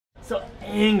so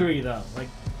angry though, like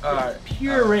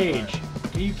pure rage.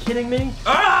 Are you kidding me?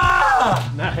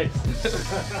 Ah! Nice.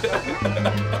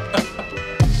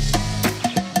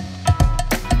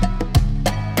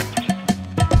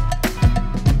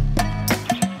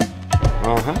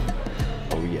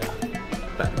 Oh yeah.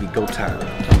 About to be go time.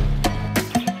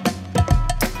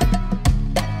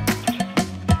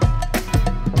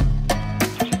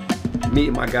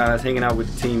 Meeting my guys, hanging out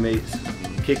with the teammates,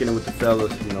 kicking it with the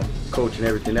fellas, you know, coaching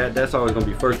everything. That's always gonna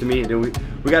be first to me. And then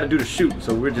we got to do the shoot.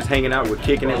 So we're just hanging out, we're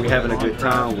kicking it, we're having a good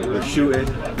time, we're shooting.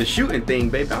 The shooting thing,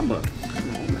 baby, I'm a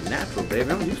natural,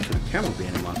 baby. I'm used to the camera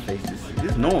being in my face.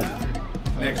 It's normal.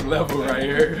 Next level right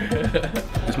here.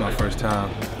 It's my first time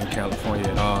in California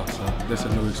at all, so this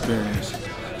is a new experience.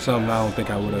 Something I don't think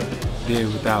I would have did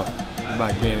without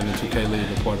like being in the 2K League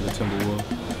and part of the Timberwolves.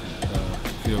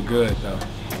 Feel good though.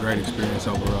 Great experience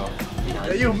overall.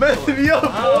 Yeah, you messing me up.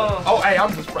 Oh, hey, I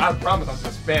promise I'm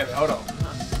just spamming. Hold on.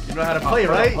 You know how to play,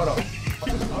 right? Hold on.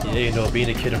 Yeah, you know, being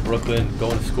a kid in Brooklyn,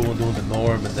 going to school and doing the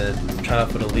norm, and then trying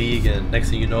out for the league, and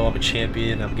next thing you know, I'm a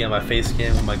champion. I'm getting my face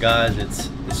scanned with my guys. It's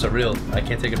surreal. I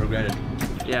can't take it for granted.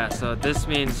 Yeah, so this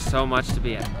means so much to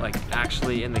be like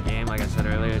actually in the game. Like I said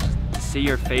earlier, just to see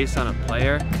your face on a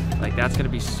player, like that's gonna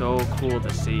be so cool to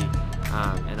see,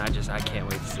 and I can't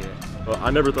wait to see it. Well,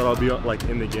 I never thought I'd be like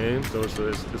in the game, so it's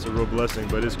a real blessing.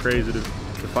 But it's crazy to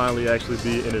finally actually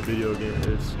be in a video game.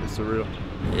 It's surreal.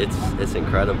 It's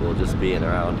incredible just being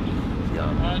around, you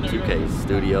know, 2K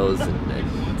studios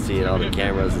and seeing all the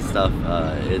cameras and stuff.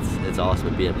 It's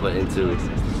awesome being put into,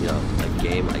 you know, a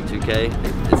game like 2K.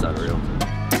 It's unreal.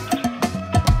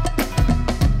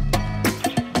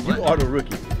 You are the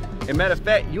rookie. And matter of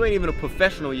fact, you ain't even a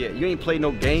professional yet. You ain't played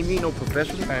no game. You ain't no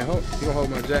professional. Hey, you gonna hold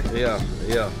my jacket? Yeah.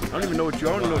 I don't even know what you.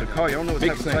 I don't even know the car. I don't know what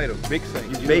type of title. Big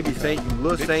Saint. You baby Saint. You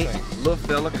little Saint. Little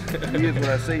fella. You is what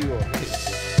I say you are.